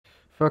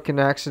Fucking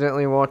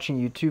accidentally watching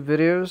YouTube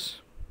videos.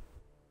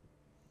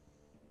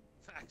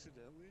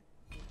 Accidentally?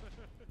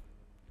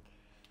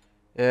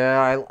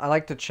 Yeah, I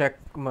like to check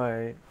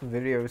my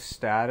video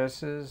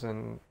statuses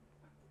and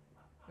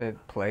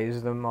it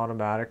plays them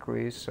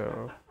automatically,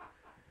 so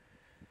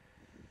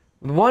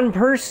one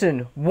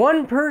person,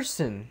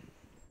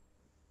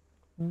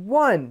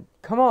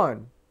 come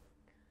on.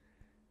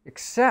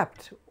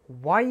 Accept.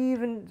 Why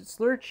even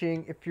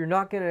searching if you're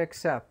not gonna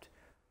accept?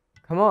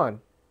 Come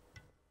on.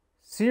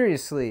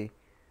 Seriously.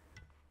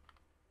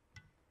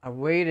 I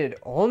waited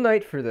all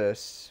night for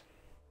this.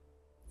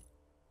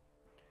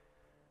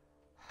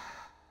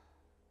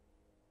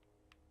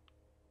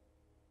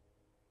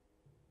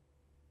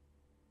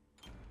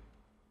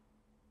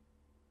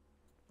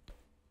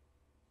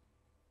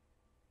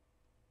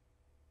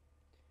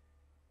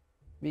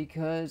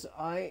 Because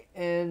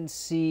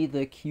INC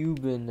the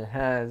Cuban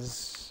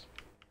has...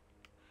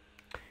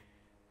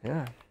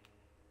 Yeah.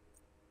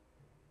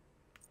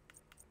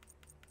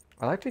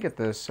 I like to get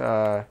this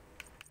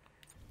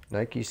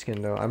Nike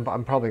skin though.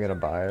 I'm probably gonna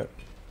buy it.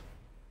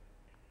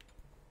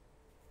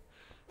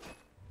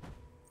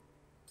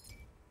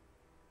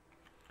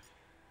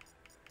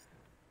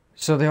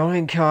 So the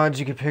only gods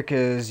you can pick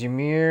is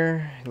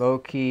Ymir,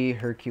 Loki,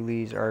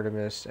 Hercules,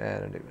 Artemis,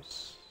 and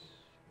Anubis.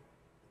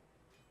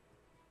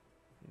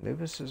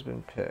 Anubis has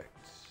been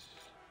picked.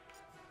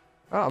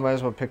 Oh, I might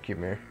as well pick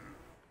Ymir.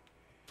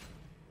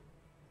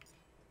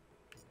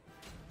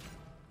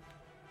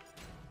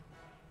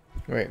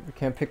 Wait, we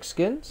can't pick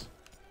skins?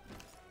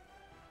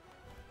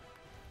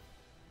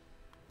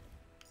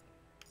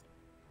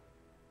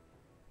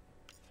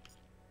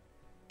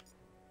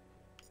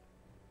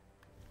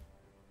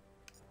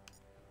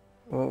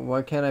 Well,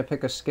 why can't I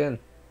pick a skin?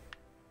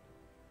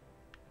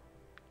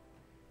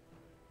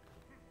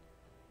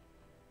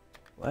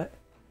 What?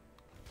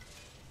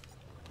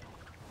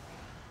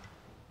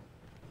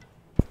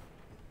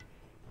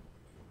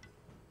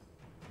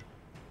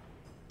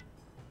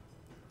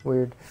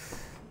 Weird.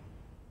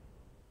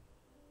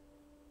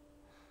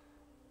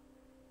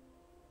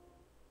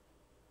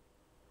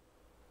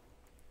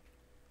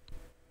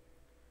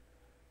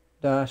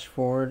 Dash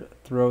forward,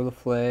 throw the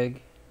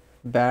flag,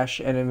 bash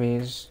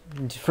enemies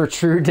for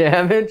true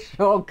damage.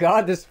 Oh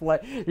god, this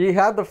flag. You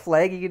have the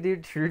flag, you can do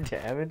true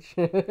damage.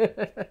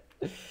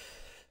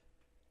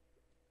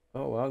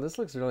 Oh wow, this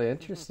looks really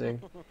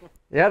interesting.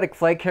 Yeah, the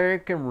flag carrier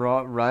can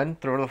run,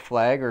 throw the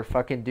flag, or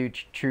fucking do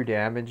true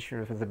damage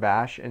with the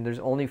bash, and there's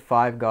only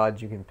 5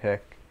 gods you can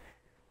pick.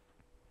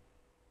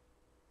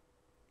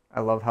 I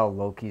love how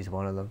Loki's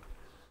one of them.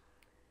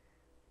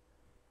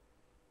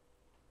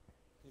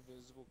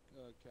 Invisible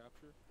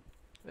capture?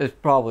 It's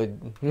probably...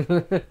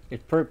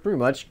 it's pretty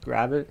much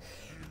grab it.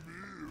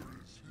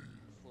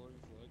 Floating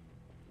flag.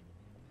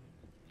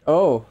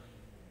 Oh.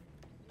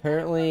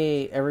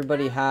 Apparently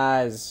everybody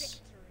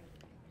has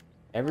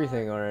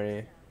everything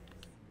already.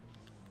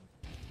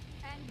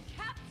 And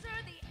capture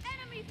the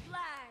enemy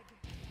flag.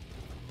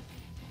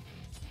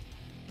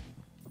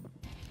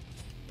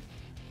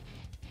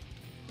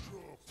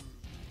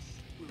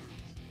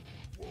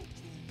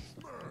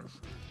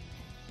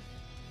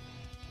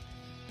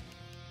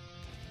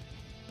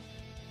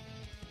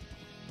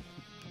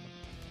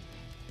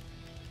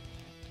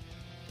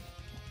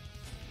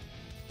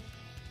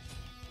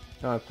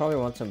 Oh, I probably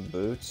want some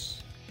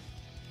boots.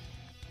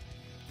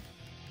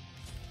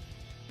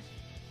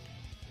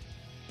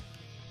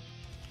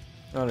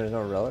 Oh, there's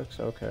no relics?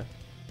 Okay.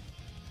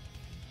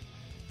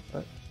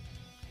 What?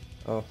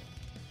 Oh.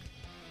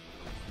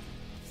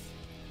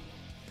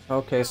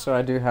 Okay, so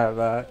I do have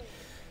that.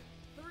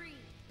 3,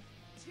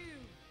 2,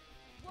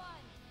 1.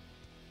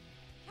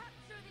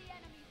 Capture the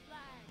enemy flag.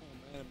 Oh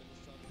man, I'm in the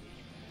sun.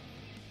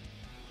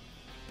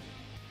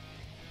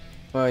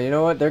 Well, you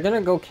know what? They're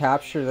gonna go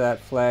capture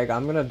that flag.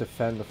 I'm gonna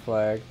defend the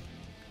flag.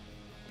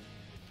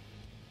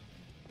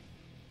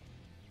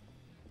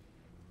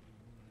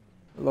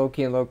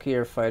 Loki and Loki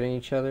are fighting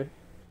each other.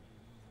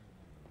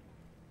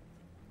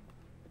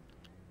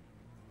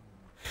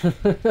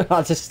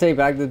 I'll just stay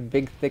back to the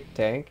big thick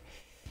tank.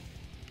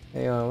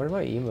 Hang on, what are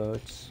my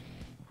emotes?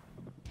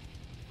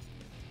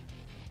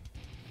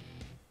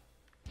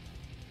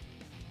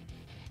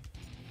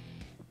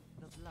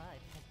 The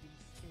blood has been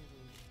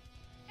spilled.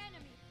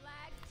 Enemy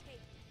flag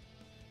taken.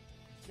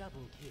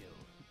 Double kill.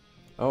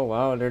 Oh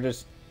wow, they're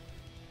just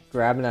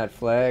grabbing that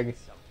flag.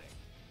 Something.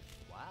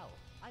 Wow,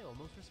 I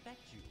almost respect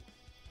you.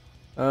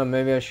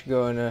 Maybe I should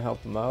go and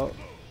help them out.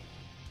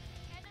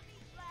 Enemy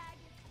flag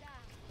is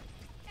down.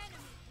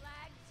 Enemy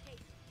flag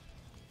taken.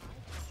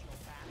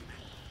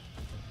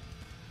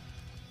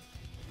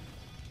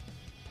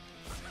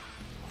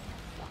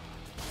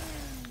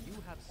 You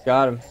have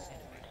Got him.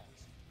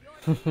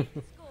 Your team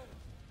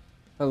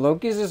scored.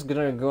 Loki's just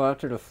gonna go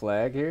after the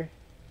flag here.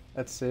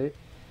 Let's see.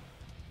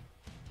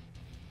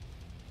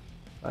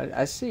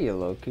 I see you,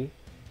 Loki.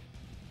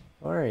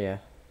 Where are you?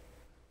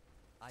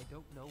 I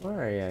don't know.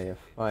 Where are you, you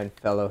fine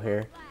fellow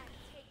here? Flag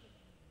taken.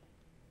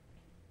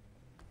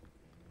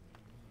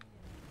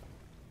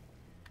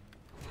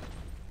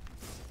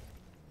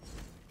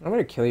 I'm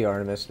gonna kill you,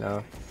 Artemis,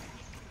 now.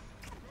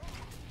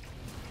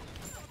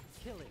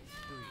 Killing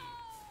spree.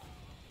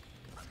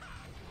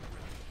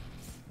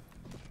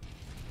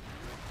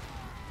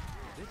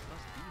 This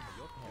must be how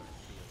your parents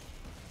feel.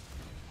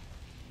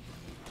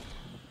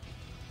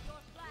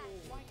 Your flag.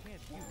 Why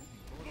can't you be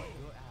more like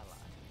your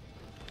ally?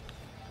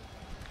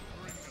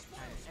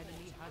 An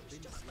enemy has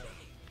been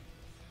slain.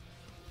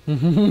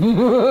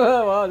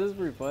 Wow, this is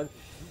pretty fun.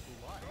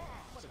 What?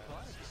 What a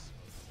prodigy.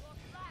 Your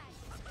flag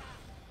is down.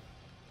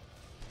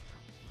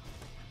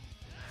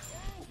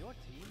 Your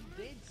team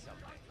did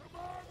something.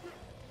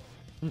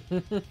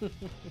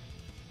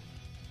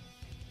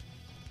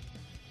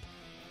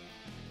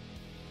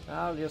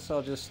 I guess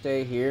I'll just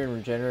stay here and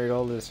regenerate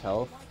all this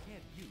health. Why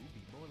can't you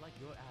be more like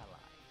your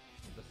ally?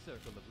 The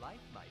circle of life,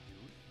 my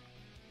dude.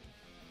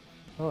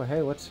 Oh,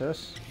 hey, what's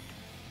this?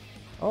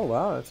 Oh,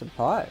 wow, that's a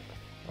pot.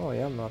 Oh,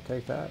 yeah, I'll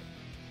take that.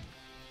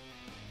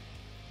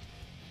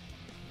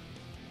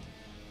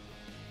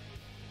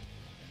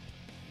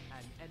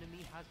 An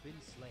enemy has been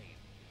slain.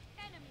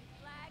 Enemy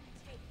flag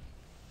taken.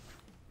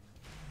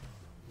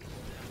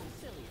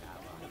 Silly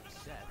ally.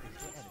 Death is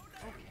the enemy.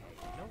 Okay,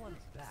 no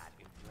one's that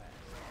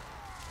impressed.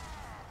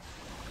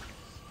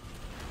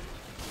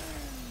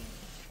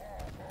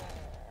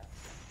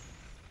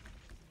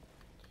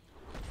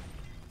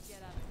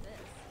 Get out of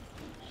this.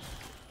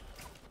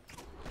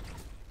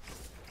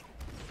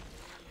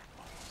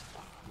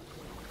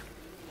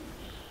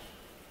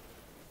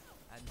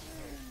 And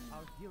so,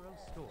 our hero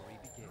story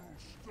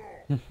begins.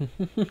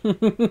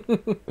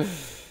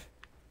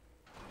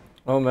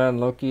 Oh man,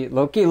 Loki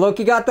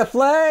got the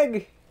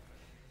flag!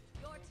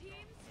 Your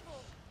team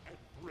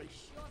scored.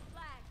 Your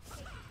flag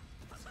taken.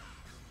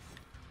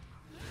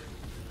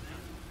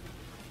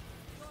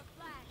 Your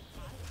flag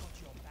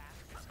taken.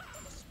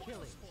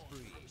 Killing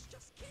spree.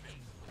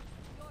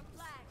 Your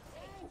flag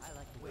taken. I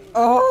like the way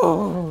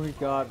Oh, he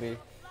got me. Your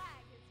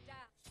flag is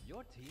down.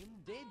 your team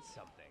did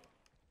something.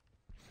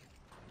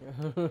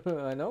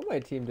 I know my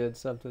team did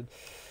something.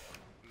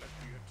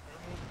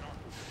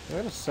 I'm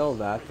gonna sell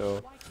that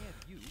though. Why can't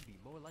you be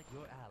more like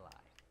your ally?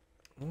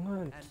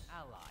 What? An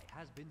ally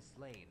has been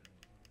slain.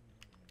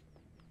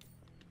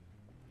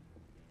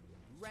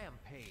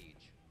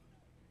 Rampage.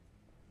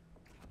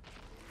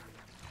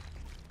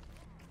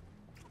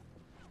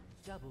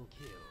 Double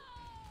kill.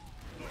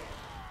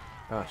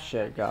 Oh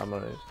shit, got him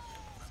on it.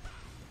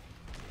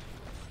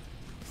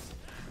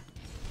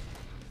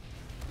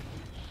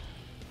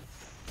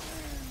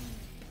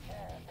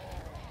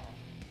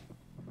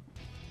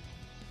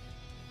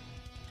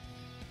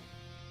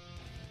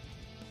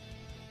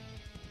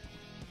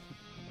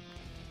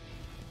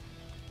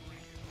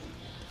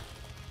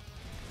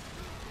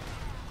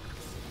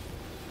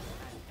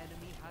 An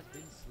enemy has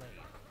been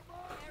slain.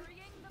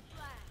 Carrying the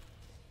flag.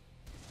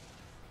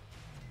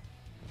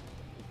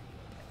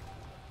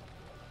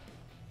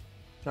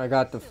 I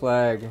got the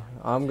flag.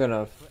 I'm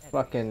gonna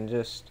fucking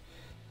just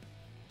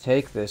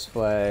take this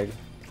flag.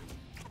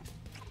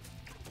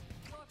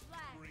 Your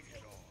flag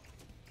taken.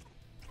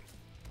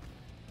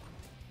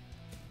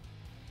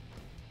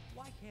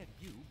 Why can't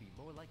you be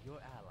more like your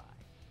ally?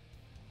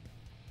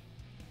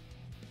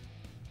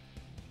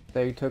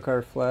 They took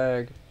our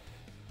flag.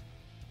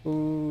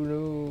 Ooh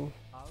no.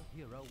 Our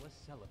hero was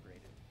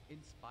celebrated,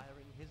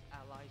 inspiring his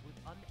allies with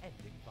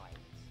unending violence.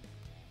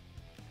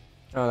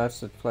 Oh, that's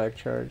the flag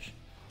charge.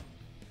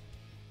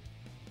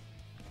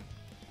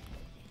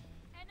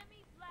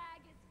 Enemy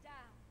flag is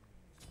down.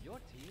 Your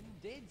team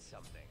did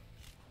something.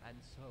 And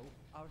so,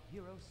 our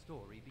hero's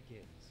story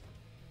begins.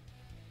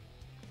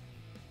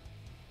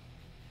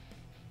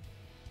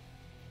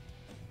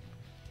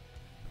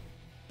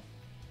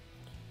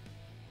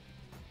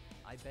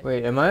 I bet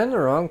Wait, am I in the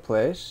wrong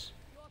place?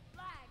 Your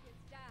flag is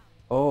down.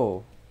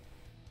 Oh.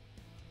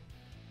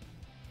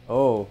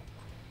 Oh.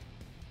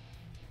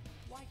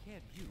 Why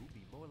can't you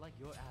be more like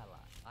your ally?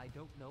 I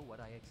don't know what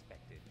I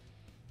expected.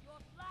 Your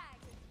flag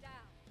is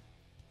down.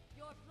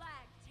 Your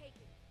flag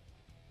taken.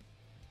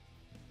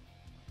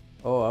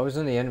 Oh, I was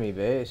in the enemy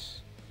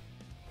base.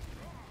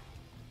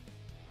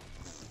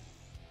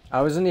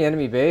 I was in the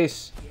enemy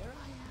base.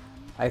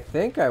 I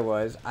think I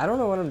was. I don't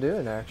know what I'm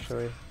doing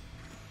actually.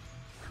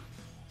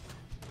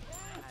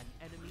 An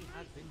enemy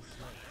has been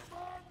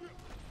slain.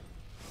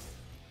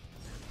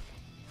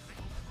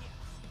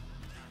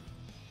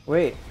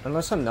 Wait,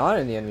 unless I'm not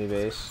in the enemy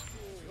base.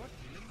 Your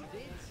team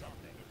did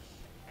something.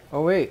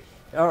 Oh wait.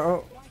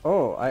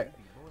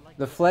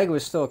 The flag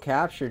was still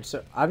captured,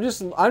 so I'm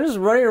just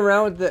running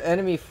around with the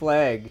enemy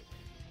flag.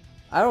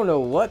 I don't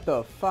know what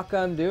the fuck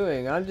I'm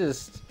doing. I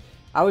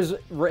was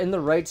in the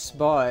right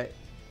spot,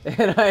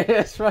 and I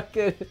just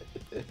fucking,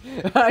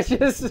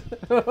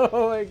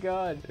 oh my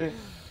god,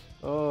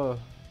 oh.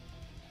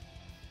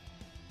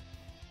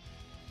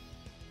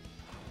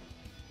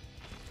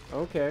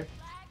 Okay.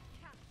 Flag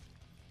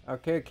captured.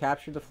 Okay,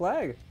 captured the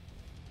flag.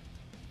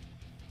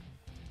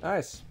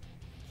 Nice.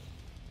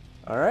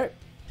 All right.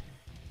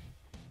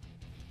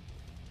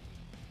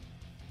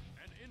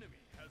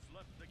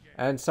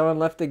 And someone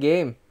left the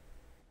game.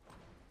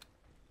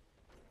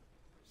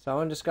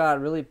 Someone just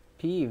got really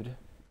peeved.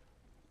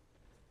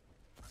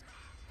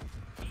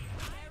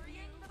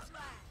 Carrying the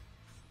flag.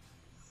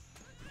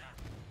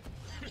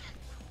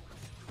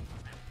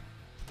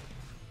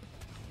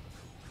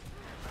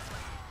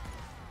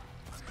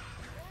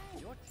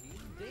 Your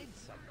team did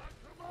something.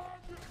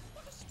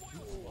 You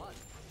won.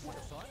 What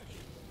a fun.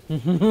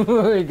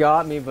 He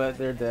got me, but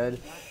they're dead.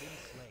 Has been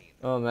slain.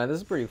 Oh man, this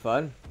is pretty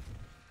fun.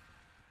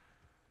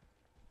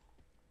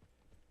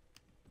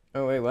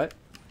 Oh wait, what?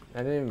 I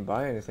didn't even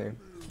buy anything.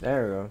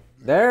 There we go.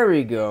 There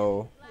we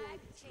go. Flag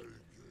taken.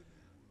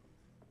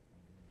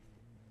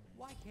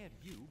 Why can't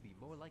you be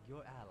more like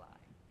your ally?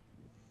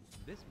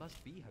 This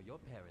must be how your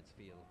parents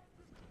feel.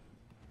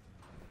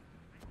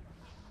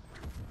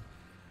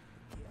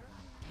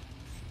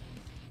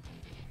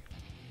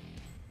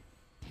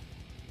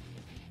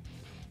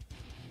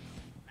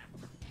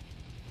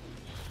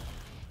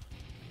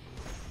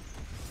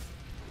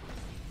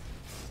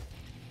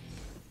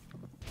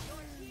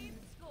 Your team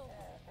scored.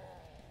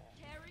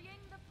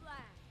 Carrying the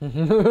flag.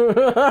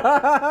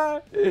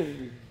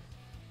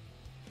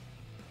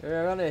 Here,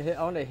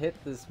 I wanna hit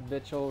this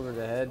bitch over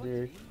the head, Your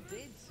dude. team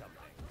did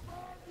something.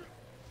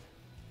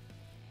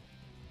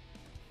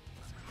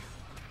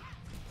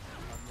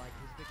 Unlike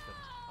his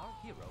victims, our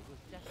hero was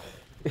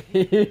destined to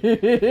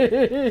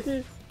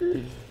defeat.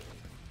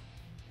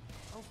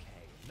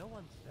 Okay, no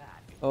one's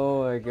that.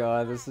 Oh my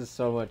god, this is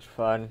so much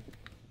fun.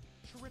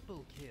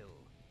 Triple kill.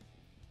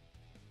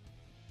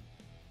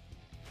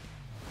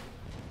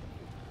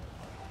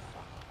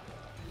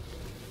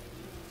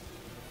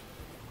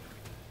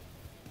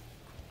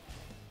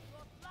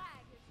 Your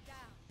flag is down.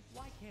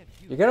 Why can't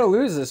you? You gotta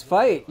lose this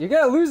fight. You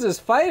gotta lose this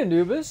fight,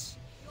 Anubis.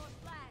 Your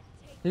flag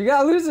taken. You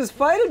gotta lose this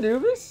fight,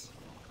 Anubis.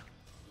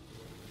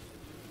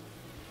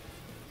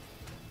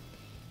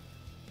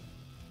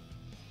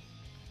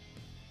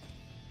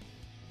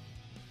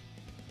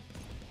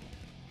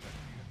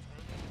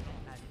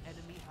 An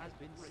enemy has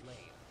been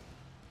slain.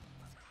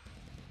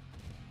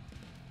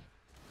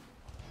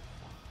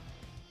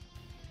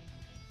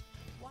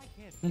 Why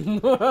can't you?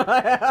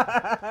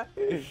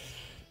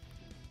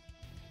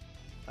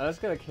 I'm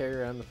just gonna carry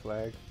around the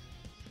flag.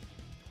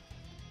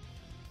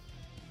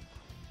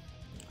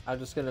 I'm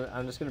just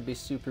gonna be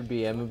super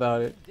BM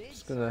about it.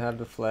 Just gonna have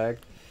the flag.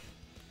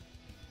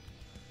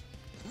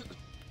 And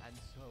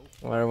so,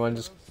 While everyone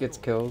just gets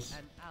kills.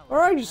 an ally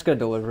Or I'm just has gonna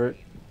been deliver it.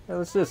 slain. Yeah,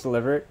 let's just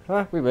deliver it.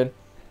 Huh? We win.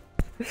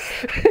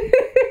 Stop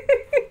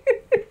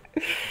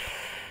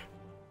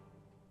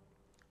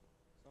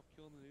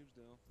killing the noobs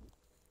now.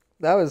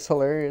 That was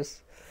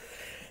hilarious.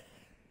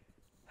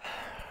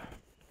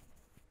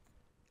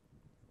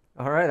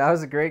 Alright, that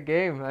was a great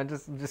game. I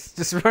just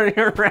running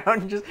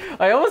around,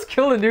 I almost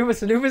killed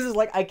Anubis. Anubis is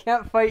like, I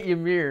can't fight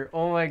Ymir.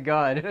 Oh my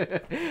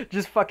god.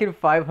 Just fucking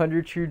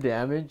 500 true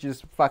damage,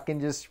 just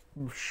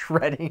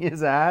shredding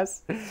his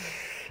ass.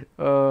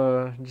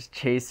 Just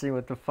chasing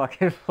with the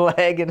fucking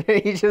flag, and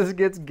then he just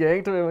gets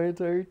ganked by my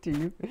entire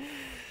team.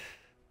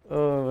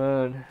 Oh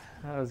man,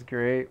 that was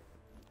great.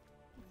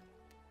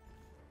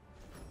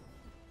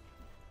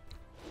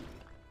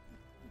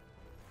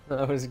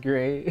 That was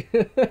great.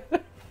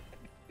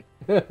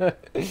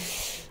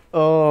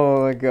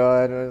 Oh my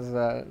god, what was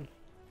that?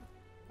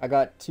 I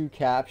got 2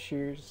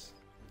 captures,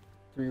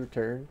 3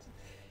 returns.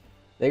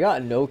 They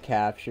got no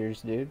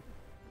captures, dude.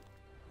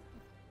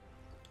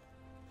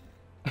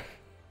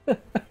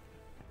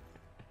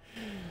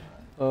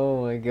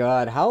 Oh my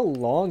god, how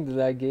long did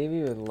that game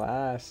even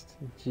last?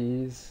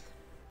 Jeez.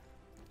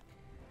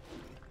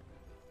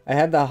 I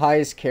had the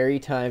highest carry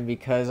time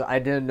because I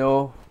didn't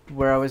know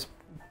where I was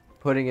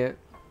putting it.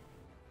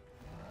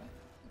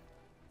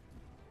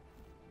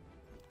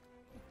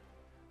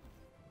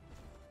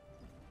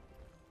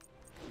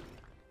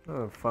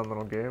 Oh, fun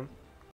little game.